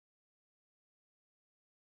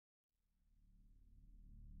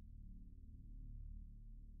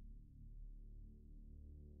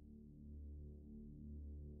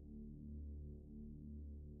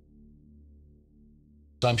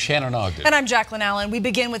I'm Shannon Ogden. And I'm Jacqueline Allen. We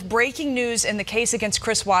begin with breaking news in the case against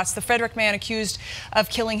Chris Watts, the Frederick man accused of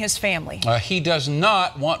killing his family. He does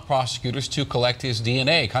not want prosecutors to collect his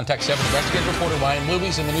DNA. Contact 7 investigative reporter Ryan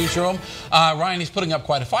Luby's in the newsroom. Ryan, he's putting up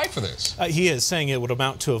quite a fight for this. He is saying it would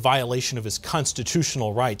amount to a violation of his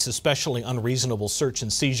constitutional rights, especially unreasonable search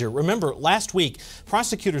and seizure. Remember, last week,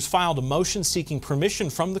 prosecutors filed a motion seeking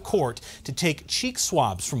permission from the court to take cheek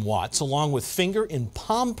swabs from Watts, along with finger and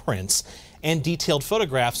palm prints and detailed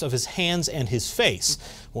photographs of his hands and his face.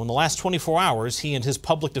 Well, in the last 24 hours, he and his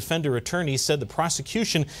public defender attorney said the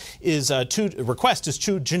prosecution request is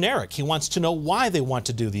too generic. He wants to know why they want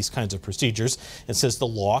to do these kinds of procedures and says the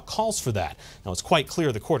law calls for that. Now, it's quite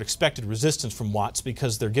clear the court expected resistance from Watts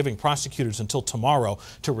because they're giving prosecutors until tomorrow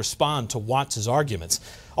to respond to Watts' arguments.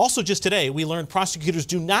 Also, just today, we learned prosecutors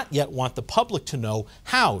do not yet want the public to know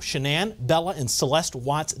how Shanann, Bella, and Celeste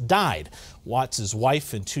Watts died. Watts'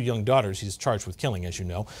 wife and 2 young daughters he's charged with killing, as you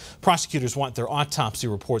know. Prosecutors want their autopsy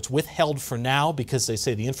reports withheld for now because they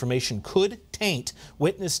say the information could taint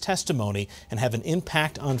witness testimony and have an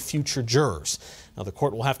impact on future jurors. Now, the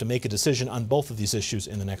court will have to make a decision on both of these issues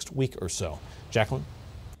in the next week or so. Jacqueline?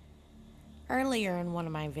 Earlier in one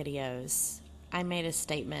of my videos, I made a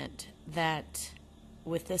statement that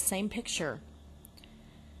with this same picture,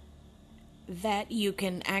 that you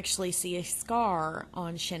can actually see a scar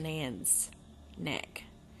on Shanann's neck,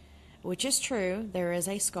 which is true. There is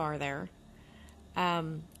a scar there.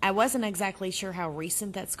 I wasn't exactly sure how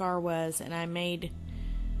recent that scar was, and I made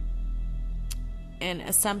an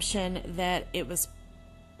assumption that it was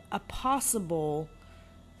a possible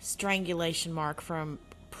strangulation mark from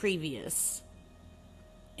previous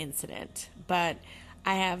incident, but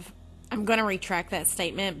I'm going to retract that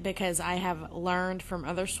statement because I have learned from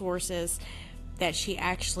other sources that she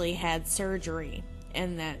actually had surgery,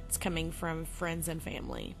 and that's coming from friends and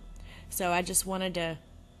family. So I just wanted to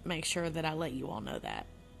make sure that I let you all know that.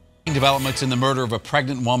 Developments in the murder of a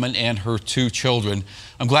pregnant woman and her 2 children.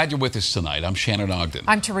 I'm glad you're with us tonight. I'm Shannon Ogden.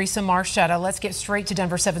 I'm Teresa Marchetta. Let's get straight to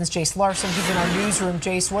Denver 7's Jace Larson. He's in our newsroom.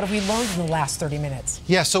 Jace, what have we learned in the last 30 minutes?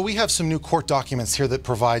 Yeah, so we have some new court documents here that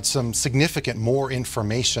provide some significant more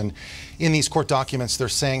information. In these court documents, they're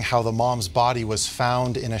saying how the mom's body was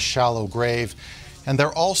found in a shallow grave, and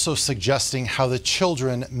they're also suggesting how the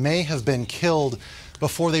children may have been killed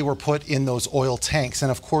before they were put in those oil tanks. And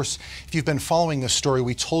of course, if you've been following this story,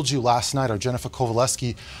 we told you last night, our Jennifer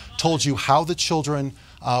Kowaleski told you how the children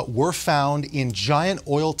were found in giant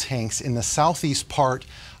oil tanks in the southeast part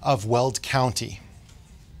of Weld County.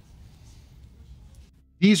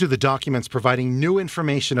 These are the documents providing new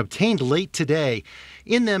information obtained late today.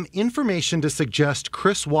 In them, information to suggest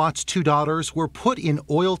Chris Watts' 2 daughters were put in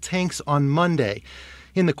oil tanks on Monday.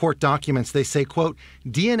 In the court documents, they say, quote,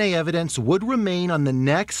 DNA evidence would remain on the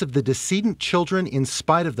necks of the decedent children in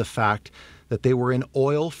spite of the fact that they were in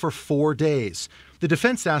oil for 4 days. The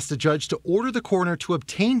defense asked the judge to order the coroner to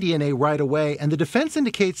obtain DNA right away, and the defense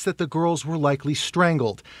indicates that the girls were likely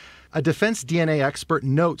strangled. A defense DNA expert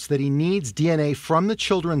notes that he needs DNA from the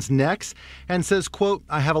children's necks and says, quote,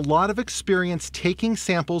 I have a lot of experience taking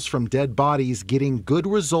samples from dead bodies, getting good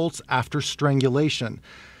results after strangulation.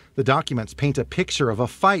 The documents paint a picture of a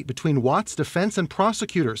fight between Watts' defense and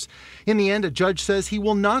prosecutors. In the end, a judge says he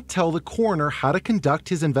will not tell the coroner how to conduct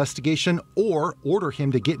his investigation or order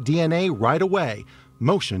him to get DNA right away.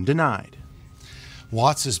 Motion denied.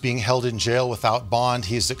 Watts is being held in jail without bond.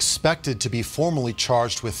 He is expected to be formally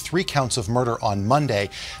charged with 3 counts of murder on Monday.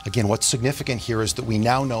 Again, what's significant here is that we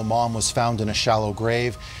now know mom was found in a shallow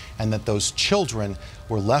grave and that those children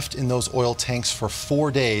were left in those oil tanks for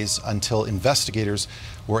 4 days until investigators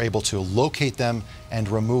were able to locate them and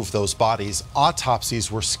remove those bodies. Autopsies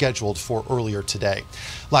were scheduled for earlier today.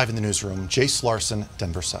 Live in the newsroom, Jace Larson,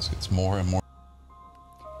 Denver 7. It's more and more.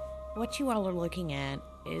 What you all are looking at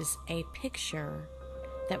is a picture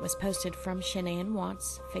that was posted from Shanann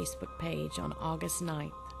Watts' Facebook page on August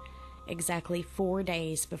 9th, exactly 4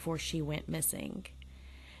 days before she went missing.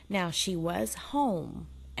 Now, she was home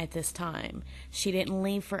at this time. She didn't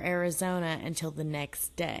leave for Arizona until the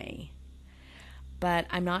next day. But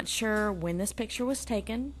I'm not sure when this picture was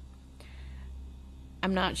taken.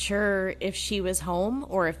 I'm not sure if she was home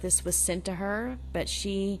or if this was sent to her, but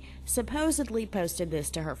she supposedly posted this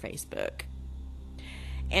to her Facebook.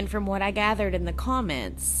 And from what I gathered in the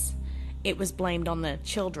comments, it was blamed on the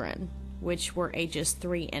children, which were ages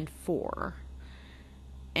 3 and 4.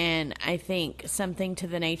 And I think something to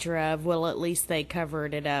the nature of, well, at least they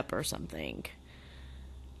covered it up or something.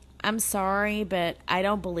 I'm sorry, but I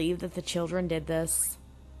don't believe that the children did this.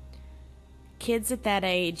 Kids at that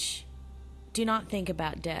age do not think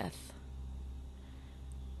about death.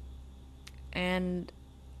 And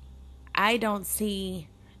I don't see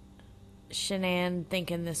Shanann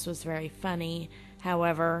thinking this was very funny.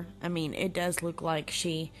 However, I mean, it does look like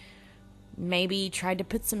she maybe tried to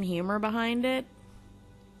put some humor behind it.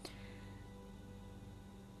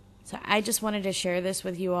 So I just wanted to share this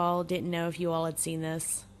with you all. Didn't know if you all had seen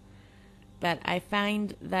this. But I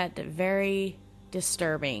find that very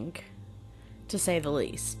disturbing, to say the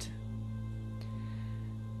least.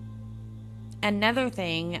 Another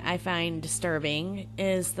thing I find disturbing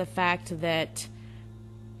is the fact that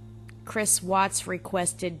Chris Watts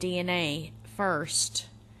requested DNA first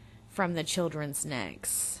from the children's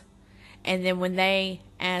necks. And then when they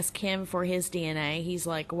ask him for his DNA, he's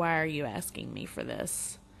like, why are you asking me for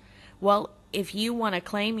this? Well, if you want to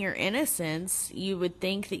claim your innocence, you would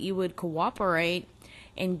think that you would cooperate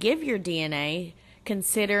and give your DNA,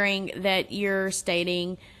 considering that you're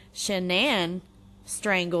stating Shanann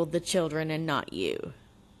strangled the children and not you.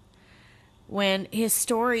 When his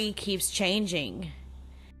story keeps changing,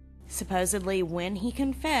 supposedly when he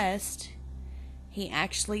confessed, he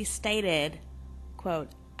actually stated, quote,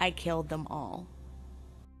 I killed them all.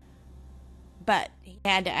 But he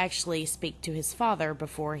had to actually speak to his father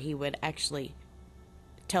before he would actually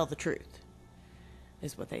tell the truth,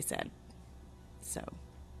 is what they said. So,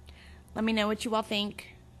 let me know what you all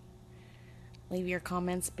think. Leave your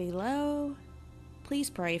comments below. Please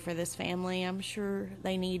pray for this family. I'm sure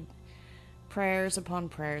they need prayers upon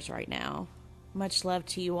prayers right now. Much love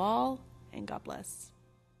to you all, and God bless.